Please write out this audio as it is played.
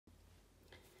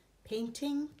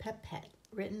Painting Pepette,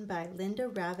 written by Linda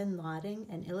Ravin Lotting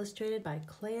and illustrated by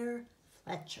Claire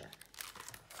Fletcher.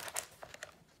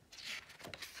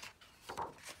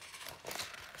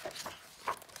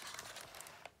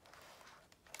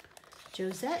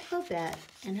 Josette Bobette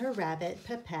and her rabbit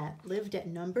Pepette lived at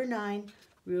number 9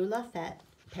 Rue Lafayette,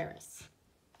 Paris.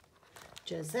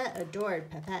 Josette adored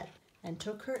Pepette and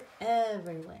took her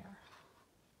everywhere.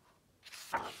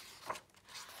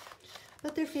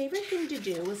 But their favorite thing to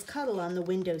do was cuddle on the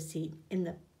window seat in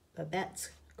the Babette's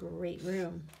great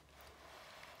room.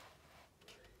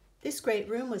 This great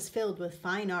room was filled with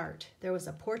fine art. There was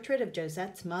a portrait of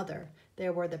Josette's mother.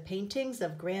 There were the paintings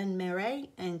of Grand-Mère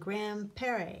and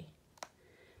Grand-Père.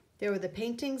 There were the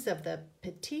paintings of the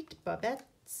Petite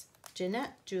Babettes,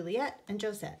 Jeanette, Juliette, and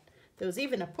Josette. There was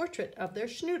even a portrait of their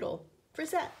schnoodle,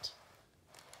 Frisette.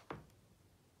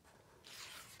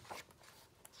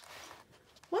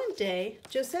 One day,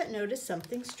 Josette noticed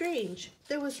something strange.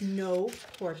 There was no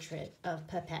portrait of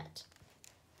Pepette.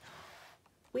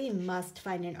 "We must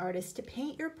find an artist to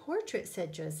paint your portrait,"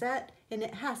 said Josette, "and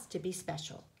it has to be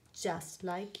special, just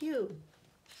like you."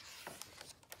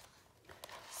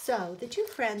 So the two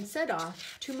friends set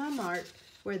off to Montmartre,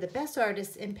 where the best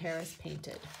artists in Paris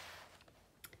painted.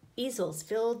 Easels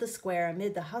filled the square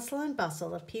amid the hustle and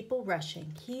bustle of people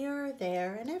rushing here,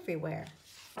 there, and everywhere.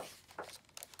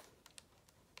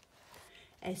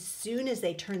 As soon as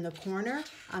they turned the corner,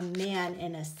 a man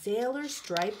in a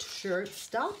sailor-striped shirt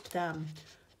stopped them.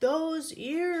 "Those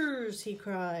ears!" he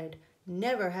cried.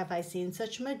 "Never have I seen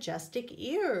such majestic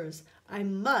ears. I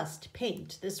must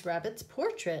paint this rabbit's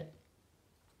portrait."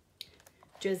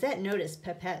 Josette noticed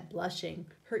Pepette blushing.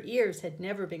 Her ears had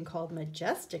never been called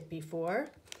majestic before.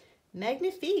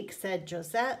 "Magnifique," said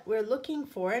Josette. "We're looking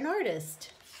for an artist."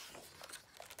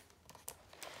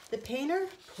 The painter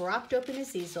propped open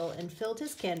his easel and filled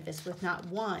his canvas with not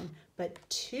one, but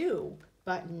 2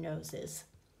 button noses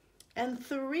and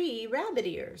 3 rabbit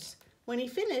ears. When he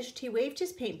finished, he waved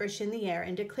his paintbrush in the air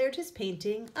and declared his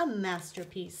painting a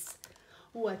masterpiece.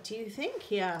 "What do you think?"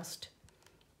 he asked.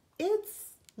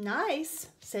 "It's nice,"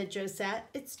 said Josette.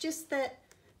 "It's just that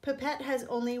Pepette has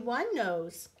only 1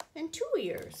 nose and 2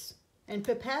 ears." And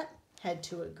Pepette had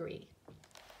to agree.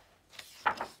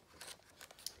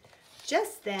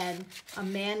 Just then, a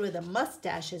man with a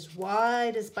mustache as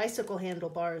wide as bicycle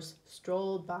handlebars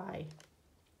strolled by.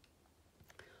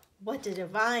 "What a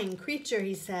divine creature,"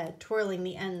 he said, twirling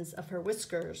the ends of her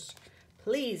whiskers.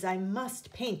 "Please, I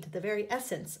must paint the very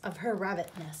essence of her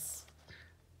rabbitness."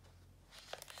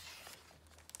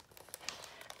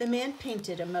 The man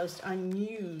painted a most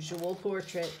unusual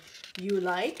portrait. "You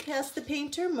like?" asked the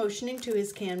painter, motioning to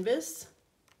his canvas.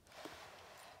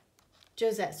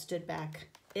 Josette stood back.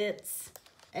 "It's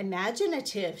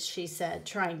imaginative," she said,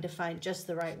 trying to find just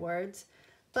the right words.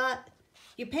 "But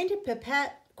you painted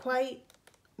Pepette quite,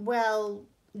 well,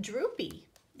 droopy."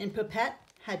 And Pepette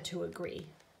had to agree.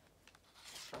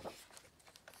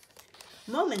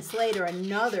 Moments later,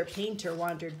 another painter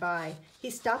wandered by. He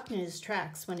stopped in his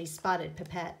tracks when he spotted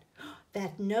Pepette.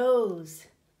 "That nose,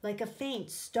 like a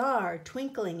faint star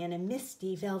twinkling in a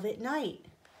misty velvet night."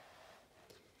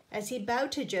 As he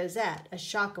bowed to Josette, a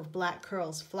shock of black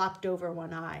curls flopped over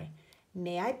one eye.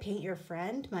 "May I paint your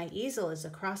friend? My easel is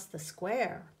across the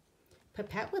square."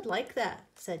 "Pepette would like that,"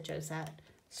 said Josette.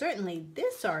 "Certainly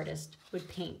this artist would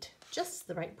paint just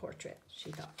the right portrait,"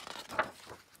 she thought.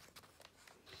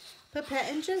 Pepette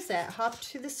and Josette hopped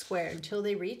through the square until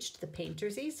they reached the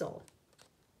painter's easel.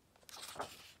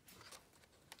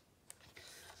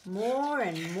 More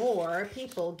and more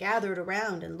people gathered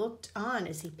around and looked on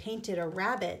as he painted a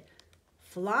rabbit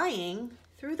flying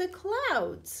through the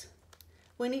clouds.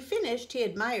 When he finished, he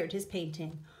admired his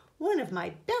painting. "One of my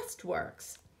best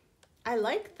works." "I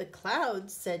like the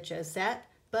clouds," said Josette,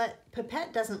 "but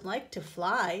Pepette doesn't like to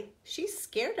fly. She's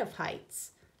scared of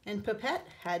heights." And Pepette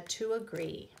had to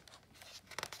agree.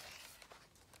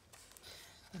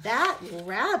 "That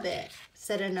rabbit,"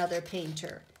 said another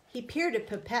painter. He peered at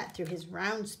Pepette through his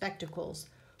round spectacles.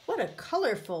 "What a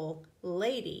colorful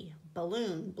lady,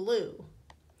 balloon blue,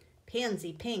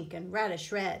 pansy pink, and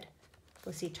radish red."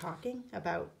 Was he talking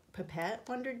about Pepette,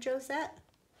 wondered Josette.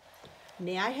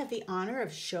 "May I have the honor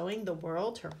of showing the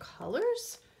world her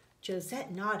colors?"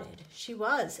 Josette nodded. She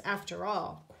was, after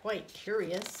all, quite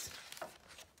curious.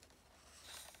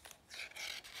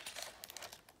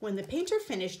 When the painter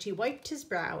finished, he wiped his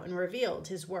brow and revealed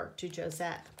his work to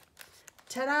Josette.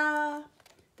 Ta-da!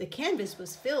 The canvas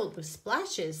was filled with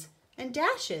splashes and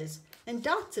dashes and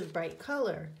dots of bright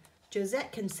color.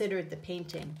 Josette considered the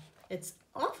painting. "It's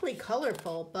awfully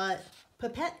colorful, but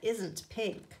Pepette isn't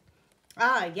pink."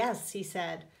 "Ah, yes," he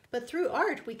said, But through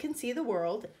art, we can see the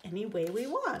world any way we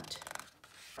want.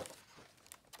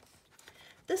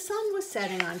 The sun was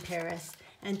setting on Paris,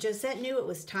 and Josette knew it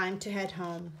was time to head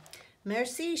home.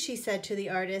 Merci, she said to the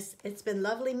artist. It's been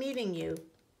lovely meeting you.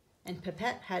 And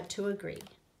Pepette had to agree.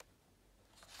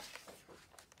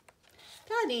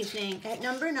 That evening, at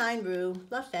number 9 Rue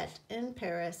Lafayette in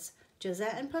Paris,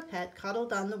 Josette and Pepette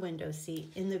cuddled on the window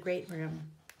seat in the great room.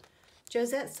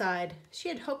 Josette sighed. She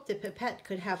had hoped that Pepette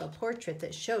could have a portrait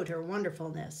that showed her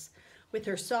wonderfulness, with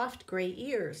her soft gray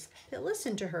ears that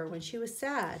listened to her when she was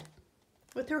sad,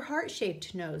 with her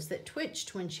heart-shaped nose that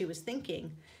twitched when she was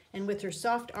thinking, and with her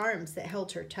soft arms that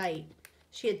held her tight.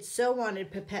 She had so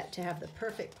wanted Pepette to have the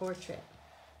perfect portrait.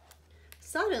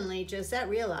 Suddenly, Josette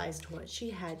realized what she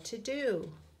had to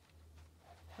do.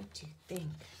 What do you think?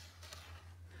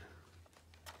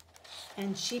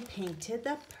 And she painted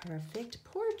the perfect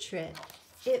portrait.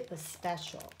 It was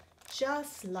special,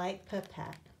 just like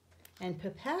Pepette. And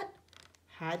Pepette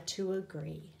had to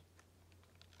agree.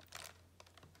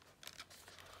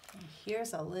 And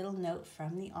here's a little note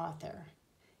from the author.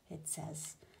 It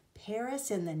says,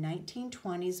 Paris in the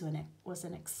 1920s was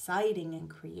an exciting and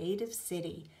creative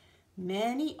city.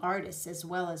 Many artists, as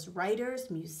well as writers,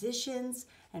 musicians,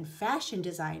 and fashion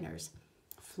designers,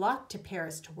 flocked to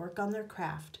Paris to work on their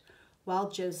craft.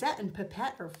 While Josette and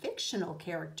Pepette are fictional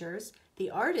characters, the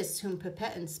artists whom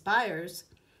Pepette inspires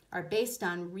are based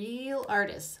on real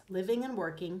artists living and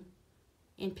working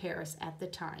in Paris at the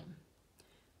time.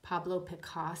 Pablo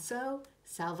Picasso,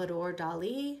 Salvador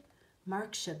Dali,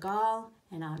 Marc Chagall,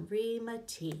 and Henri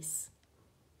Matisse.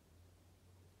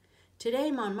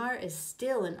 Today, Montmartre is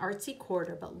still an artsy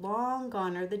quarter, but long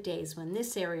gone are the days when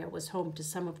this area was home to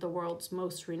some of the world's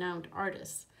most renowned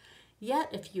artists. Yet,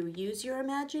 if you use your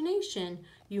imagination,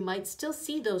 you might still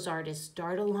see those artists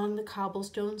dart along the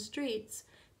cobblestone streets,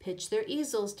 pitch their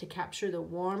easels to capture the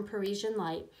warm Parisian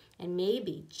light, and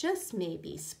maybe, just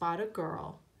maybe, spot a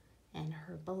girl and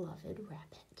her beloved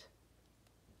rabbit.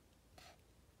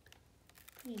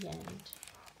 The end.